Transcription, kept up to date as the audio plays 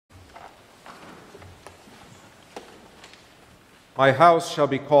My house shall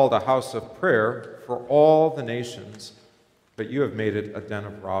be called a house of prayer for all the nations, but you have made it a den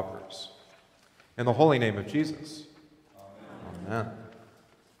of robbers. In the holy name of Jesus. Amen.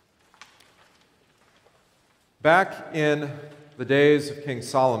 Back in the days of King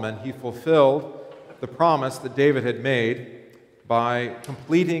Solomon, he fulfilled the promise that David had made by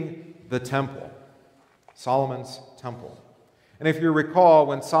completing the temple, Solomon's temple. And if you recall,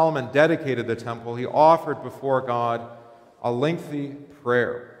 when Solomon dedicated the temple, he offered before God a lengthy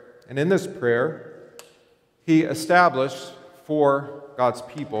prayer. And in this prayer, he established for God's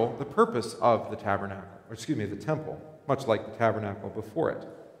people the purpose of the the temple, much like the tabernacle before it.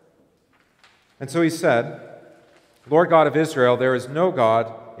 And so he said, Lord God of Israel, there is no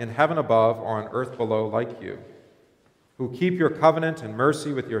God in heaven above or on earth below like you, who keep your covenant and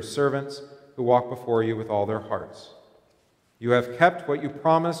mercy with your servants who walk before you with all their hearts. You have kept what you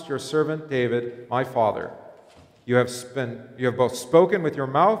promised your servant David, my father. You have both spoken with your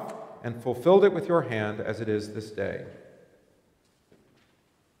mouth and fulfilled it with your hand as it is this day.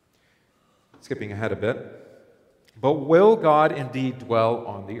 Skipping ahead a bit. But will God indeed dwell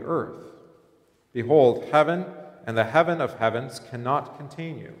on the earth? Behold, heaven and the heaven of heavens cannot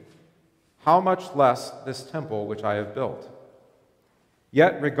contain you. How much less this temple which I have built?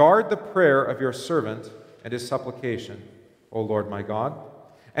 Yet regard the prayer of your servant and his supplication, O Lord my God,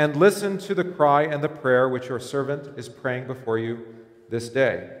 and listen to the cry and the prayer which your servant is praying before you this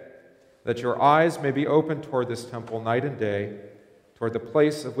day, that your eyes may be open toward this temple night and day, toward the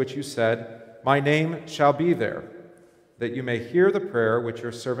place of which you said, my name shall be there, that you may hear the prayer which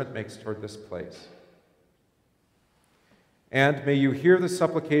your servant makes toward this place. And may you hear the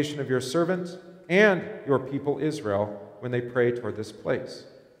supplication of your servant and your people Israel when they pray toward this place.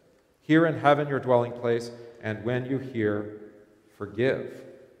 Hear in heaven your dwelling place, and when you hear, forgive.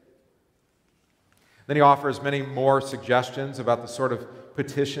 Then he offers many more suggestions about the sort of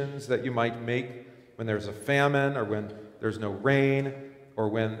petitions that you might make when there's a famine, or when there's no rain, or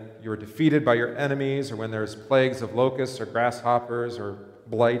when you're defeated by your enemies, or when there's plagues of locusts or grasshoppers, or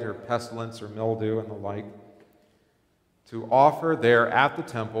blight or pestilence or mildew and the like. To offer there at the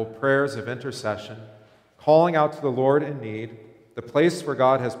temple prayers of intercession, calling out to the Lord in need, the place where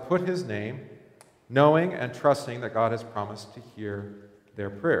God has put his name, knowing and trusting that God has promised to hear their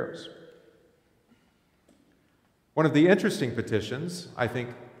prayers. One of the interesting petitions, I think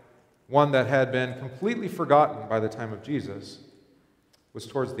one that had been completely forgotten by the time of Jesus, was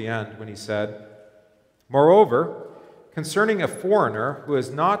towards the end when he said, Moreover, concerning a foreigner who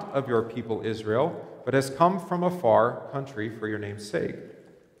is not of your people Israel, but has come from a far country for your name's sake.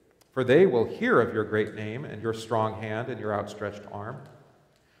 For they will hear of your great name and your strong hand and your outstretched arm.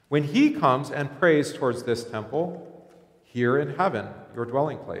 When he comes and prays towards this temple, hear in heaven your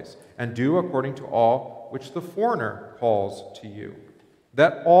dwelling place, and do according to all which the foreigner calls to you,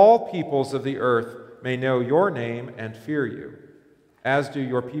 that all peoples of the earth may know your name and fear you, as do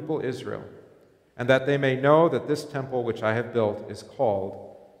your people Israel, and that they may know that this temple which I have built is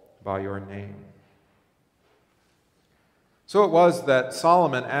called by your name. So it was that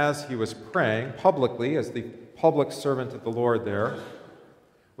Solomon, as he was praying publicly, as the public servant of the Lord there,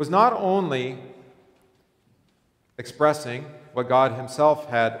 was not only expressing what God himself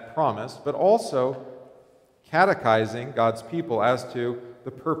had promised, but also catechizing God's people as to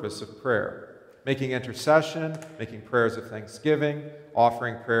the purpose of prayer, making intercession, making prayers of thanksgiving,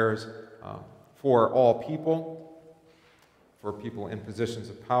 offering prayers for all people, for people in positions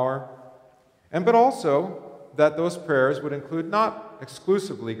of power, but also that those prayers would include not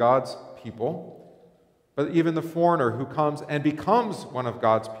exclusively God's people, but even the foreigner who comes and becomes one of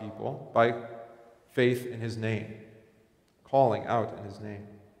God's people by faith in his name, calling out in his name.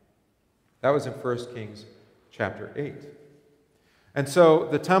 That was in 1 Kings chapter 8. And so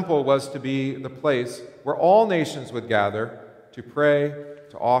the temple was to be the place where all nations would gather to pray,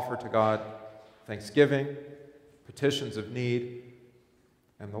 to offer to God thanksgiving, petitions of need,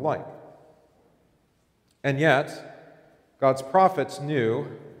 and the like. And yet, God's prophets knew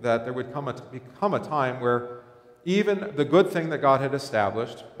that there would become a time where even the good thing that God had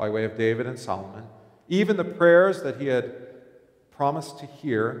established by way of David and Solomon, even the prayers that he had promised to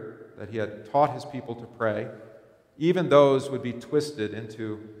hear, that he had taught his people to pray, even those would be twisted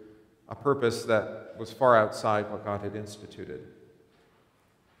into a purpose that was far outside what God had instituted.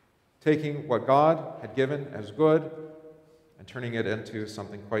 Taking what God had given as good and turning it into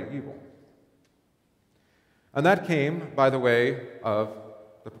something quite evil. And that came by the way of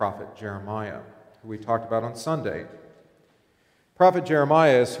the prophet Jeremiah, who we talked about on Sunday. Prophet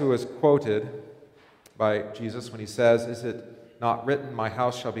Jeremiah is who is quoted by Jesus when he says, "Is it not written, my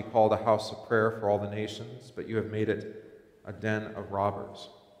house shall be called a house of prayer for all the nations, but you have made it a a den of robbers.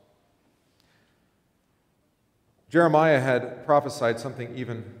 Jeremiah had prophesied something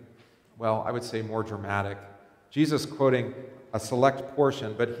even, well, I would say more dramatic. Jesus quoting a select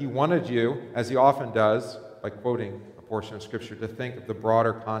portion, but he wanted you, as he often does, by quoting a portion of Scripture, to think of the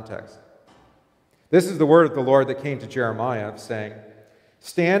broader context. This is the word of the Lord that came to Jeremiah, saying,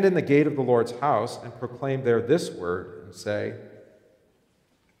 "Stand in the gate of the Lord's house and proclaim there this word, and say,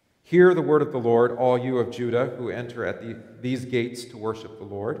 Hear the word of the Lord, all you of Judah who enter at these gates to worship the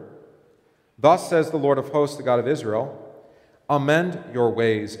Lord. Thus says the Lord of hosts, the God of Israel, Amend your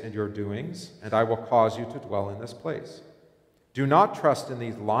ways and your doings, and I will cause you to dwell in this place. Do not trust in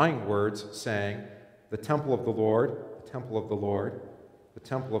these lying words, saying, The temple of the Lord, the temple of the Lord, the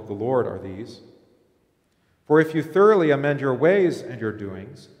temple of the Lord are these. For if you thoroughly amend your ways and your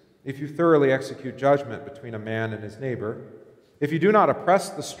doings, if you thoroughly execute judgment between a man and his neighbor, if you do not oppress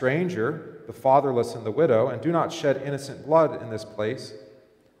the stranger, the fatherless, and the widow, and do not shed innocent blood in this place,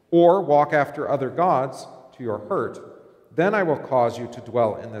 or walk after other gods to your hurt, then I will cause you to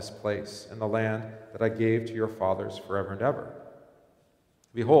dwell in this place, in the land that I gave to your fathers forever and ever.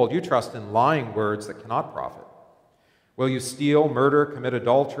 Behold, you trust in lying words that cannot profit. Will you steal, murder, commit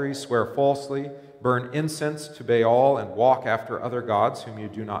adultery, swear falsely, burn incense to Baal, and walk after other gods whom you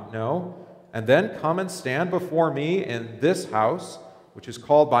do not know, and then come and stand before me in this house, which is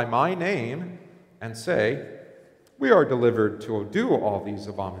called by my name, and say, We are delivered to do all these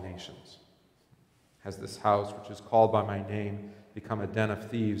abominations? Has this house, which is called by my name, become a den of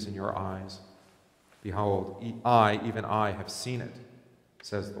thieves in your eyes? Behold, even I, have seen it,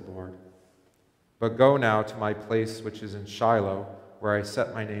 says the Lord. But go now to my place which is in Shiloh, where I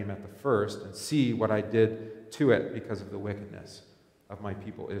set my name at the first, and see what I did to it because of the wickedness of my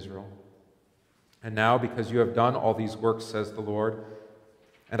people Israel. And now, because you have done all these works, says the Lord,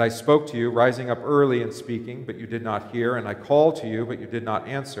 and I spoke to you, rising up early and speaking, but you did not hear, and I called to you, but you did not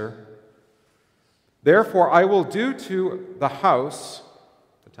answer. Therefore, I will do to the house,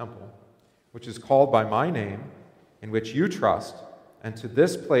 the temple, which is called by my name, in which you trust, and to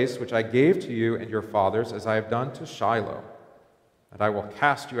this place which I gave to you and your fathers, as I have done to Shiloh. And I will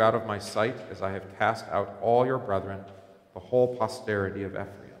cast you out of my sight, as I have cast out all your brethren, the whole posterity of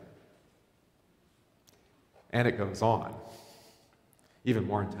Ephraim. And it goes on, even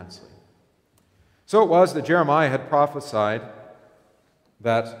more intensely. So it was that Jeremiah had prophesied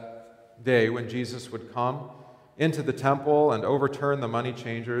that day when Jesus would come into the temple and overturn the money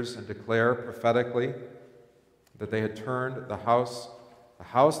changers and declare prophetically that they had turned the house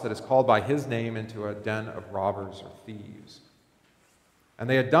that is called by his name, into a den of robbers or thieves. And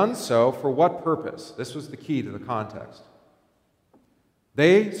they had done so for what purpose? This was the key to the context.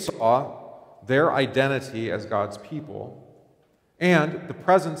 They saw their identity as God's people and the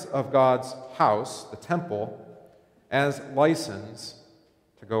presence of God's house, the temple, as license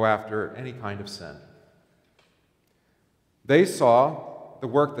to go after any kind of sin. They saw the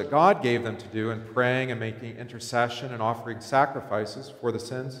work that God gave them to do in praying and making intercession and offering sacrifices for the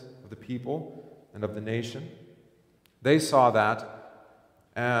sins of the people and of the nation. They saw that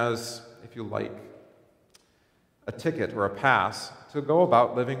as, if you like, a ticket or a pass to go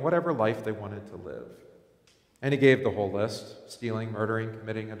about living whatever life they wanted to live. And he gave the whole list: stealing, murdering,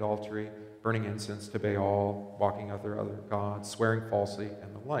 committing adultery, burning incense to Baal, walking after other gods, swearing falsely,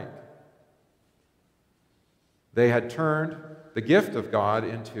 and the like. They had turned the gift of God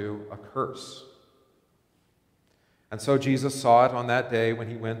into a curse. And so Jesus saw it on that day when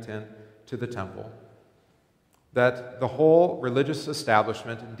he went in to the temple, that the whole religious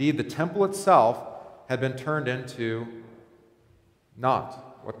establishment, indeed the temple itself, had been turned into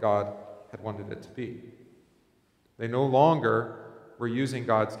not what God had wanted it to be. They no longer were using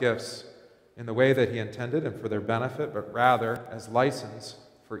God's gifts in the way that he intended and for their benefit, but rather as license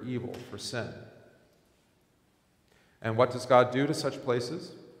for evil, for sin. And what does God do to such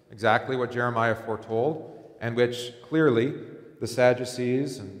places? Exactly what Jeremiah foretold, and which clearly the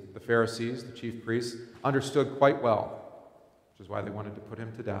Sadducees and the Pharisees, the chief priests, understood quite well, which is why they wanted to put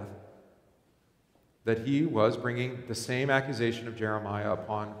him to death. That he was bringing the same accusation of Jeremiah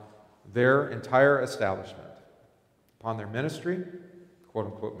upon their entire establishment, upon their ministry,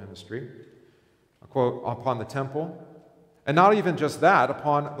 quote-unquote ministry, quote, upon the temple, and not even just that,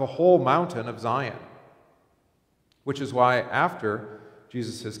 upon the whole mountain of Zion, which is why after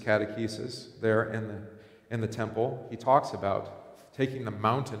Jesus' catechesis there in the temple, he talks about taking the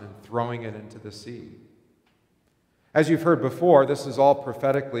mountain and throwing it into the sea. As you've heard before, this is all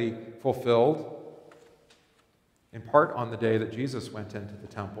prophetically fulfilled in part on the day that Jesus went into the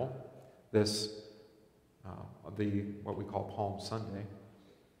temple, what we call Palm Sunday,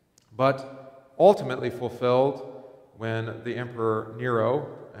 but ultimately fulfilled when the Emperor Nero,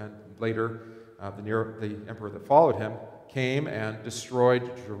 and later the emperor that followed him, came and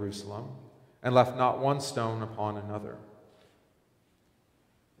destroyed Jerusalem and left not one stone upon another.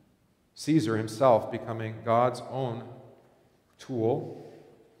 Caesar himself becoming God's own tool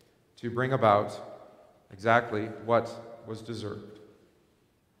to bring about exactly what was deserved.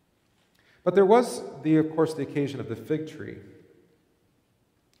 But there was, of course, the occasion of the fig tree.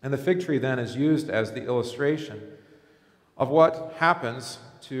 And the fig tree then is used as the illustration of what happens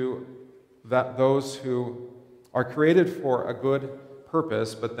to those who are created for a good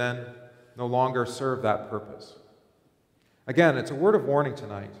purpose, but then no longer serve that purpose. Again, it's a word of warning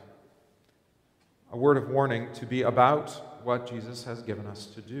tonight. A word of warning to be about what Jesus has given us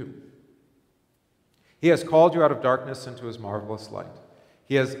to do. He has called you out of darkness into his marvelous light.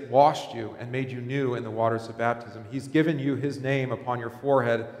 He has washed you and made you new in the waters of baptism. He's given you his name upon your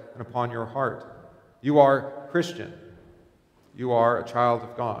forehead and upon your heart. You are Christian. You are a child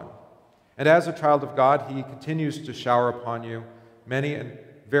of God. And as a child of God, he continues to shower upon you many and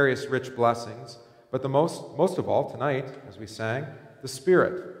various rich blessings. But the most of all, tonight, as we sang, the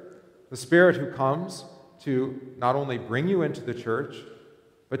Spirit. The Spirit who comes to not only bring you into the church,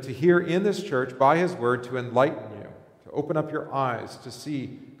 but to hear in this church, by his word, to enlighten you, to open up your eyes, to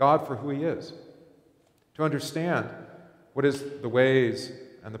see God for who he is, to understand what is the ways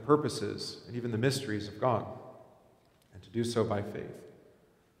and the purposes and even the mysteries of God, and to do so by faith.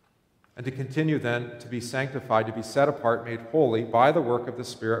 And to continue then to be sanctified, to be set apart, made holy by the work of the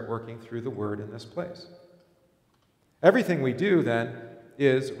Spirit working through the word in this place. Everything we do then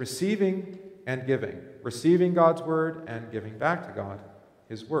is receiving and giving. Receiving God's word and giving back to God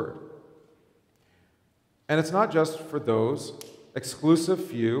his word. And it's not just for those exclusive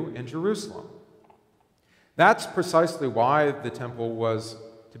few in Jerusalem. That's precisely why the temple was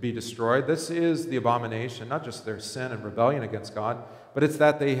to be destroyed. This is the abomination, not just their sin and rebellion against God, but it's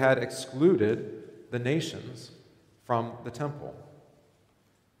that they had excluded the nations from the temple.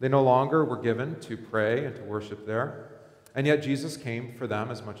 They no longer were given to pray and to worship there, and yet Jesus came for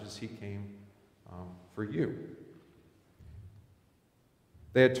them as much as he came for you.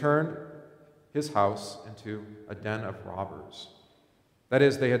 They had turned his house into a den of robbers. That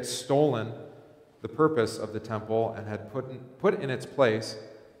is, they had stolen the purpose of the temple and had put in its place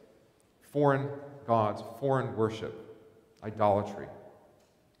foreign gods, foreign worship, idolatry,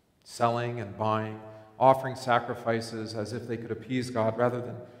 selling and buying, offering sacrifices as if they could appease God rather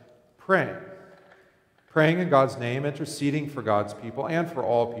than praying in God's name, interceding for God's people and for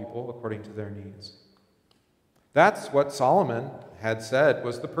all people according to their needs. That's what Solomon had said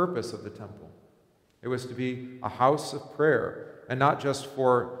was the purpose of the temple. It was to be a house of prayer, and not just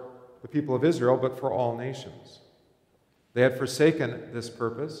for the people of Israel, but for all nations. They had forsaken this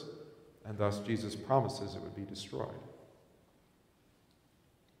purpose, and thus Jesus promises it would be destroyed.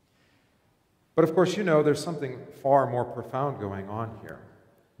 But of course, you know there's something far more profound going on here.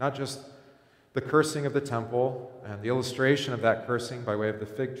 Not just the cursing of the temple and the illustration of that cursing by way of the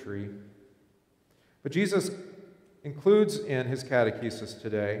fig tree, but Jesus includes in his catechesis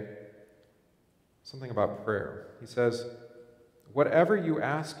today something about prayer. He says, "Whatever you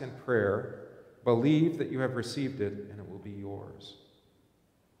ask in prayer, believe that you have received it, and it will be yours."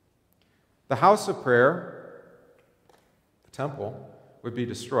 The house of prayer, the temple, would be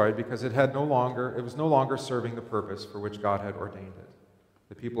destroyed because it was no longer serving the purpose for which God had ordained it.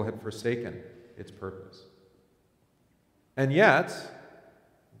 The people had forsaken its purpose. And yet,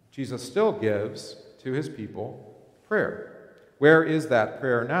 Jesus still gives to his people prayer. Where is that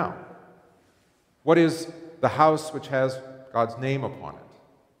prayer now? What is the house which has God's name upon it?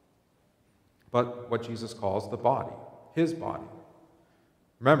 But what Jesus calls the body, his body.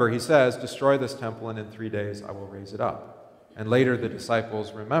 Remember, he says, "Destroy this temple, and in 3 days I will raise it up." And later the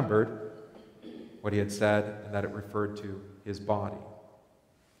disciples remembered what he had said, and that it referred to his body.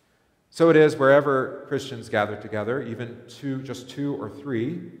 So it is wherever Christians gather together, even just two or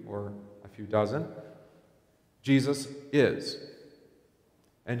three, or a few dozen, Jesus is.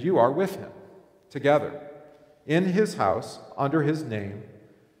 And you are with him, together, in his house, under his name,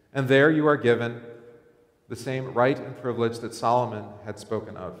 and there you are given the same right and privilege that Solomon had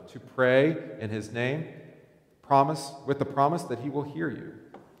spoken of, to pray in his name, with the promise that he will hear you,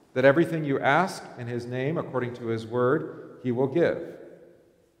 that everything you ask in his name, according to his word, he will give.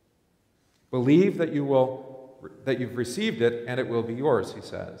 Believe that you've received it, and it will be yours, he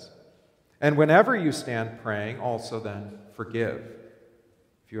says. And whenever you stand praying, also then forgive,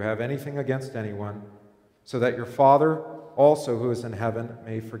 if you have anything against anyone, so that your Father also who is in heaven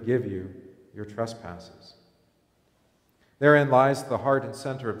may forgive you your trespasses. Therein lies the heart and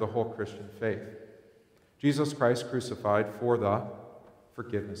center of the whole Christian faith, Jesus Christ crucified for the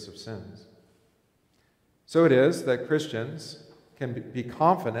forgiveness of sins. So it is that Christians can be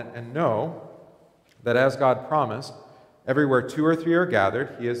confident and know that as God promised, everywhere 2 or 3 are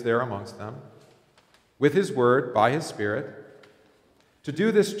gathered, he is there amongst them, with his word, by his Spirit, to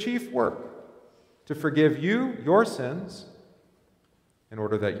do this chief work, to forgive you your sins, in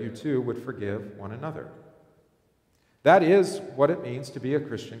order that you too would forgive one another. That is what it means to be a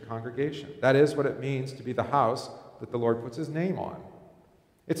Christian congregation. That is what it means to be the house that the Lord puts his name on.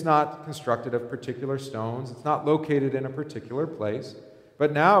 It's not constructed of particular stones. It's not located in a particular place.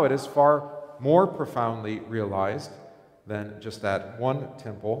 But now it is far more profoundly realized than just that one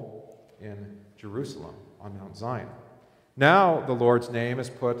temple in Jerusalem on Mount Zion. Now the Lord's name is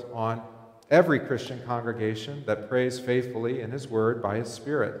put on every Christian congregation that prays faithfully in his word by his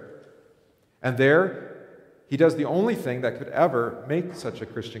Spirit. And there, he does the only thing that could ever make such a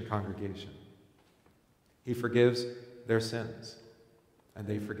Christian congregation. He forgives their sins, and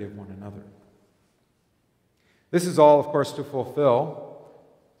they forgive one another. This is all, of course, to fulfill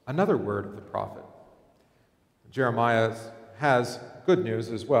another word of the prophet. Jeremiah has good news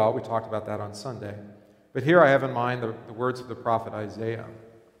as well. We talked about that on Sunday. But here I have in mind the words of the prophet Isaiah,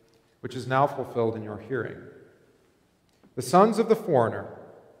 which is now fulfilled in your hearing. The sons of the foreigner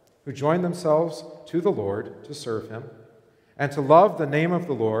who join themselves to the Lord to serve him, and to love the name of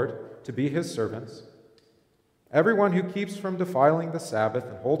the Lord, to be his servants, everyone who keeps from defiling the Sabbath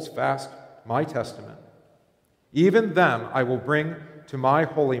and holds fast my testament, even them I will bring to my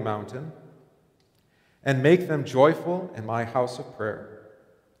holy mountain and make them joyful in my house of prayer.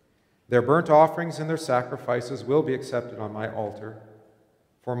 Their burnt offerings and their sacrifices will be accepted on my altar,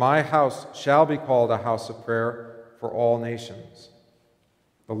 for my house shall be called a house of prayer for all nations.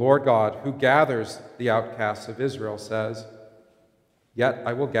 The Lord God, who gathers the outcasts of Israel, says, "Yet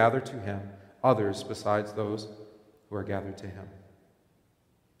I will gather to him others besides those who are gathered to him."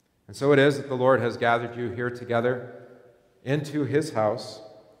 And so it is that the Lord has gathered you here together into his house,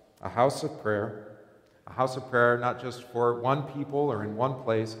 a house of prayer not just for one people or in one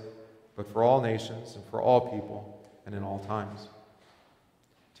place, but for all nations and for all people and in all times.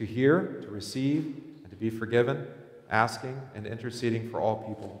 To hear, to receive, and to be forgiven, asking and interceding for all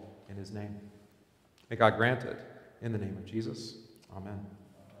people in his name. May God grant it in the name of Jesus. Amen.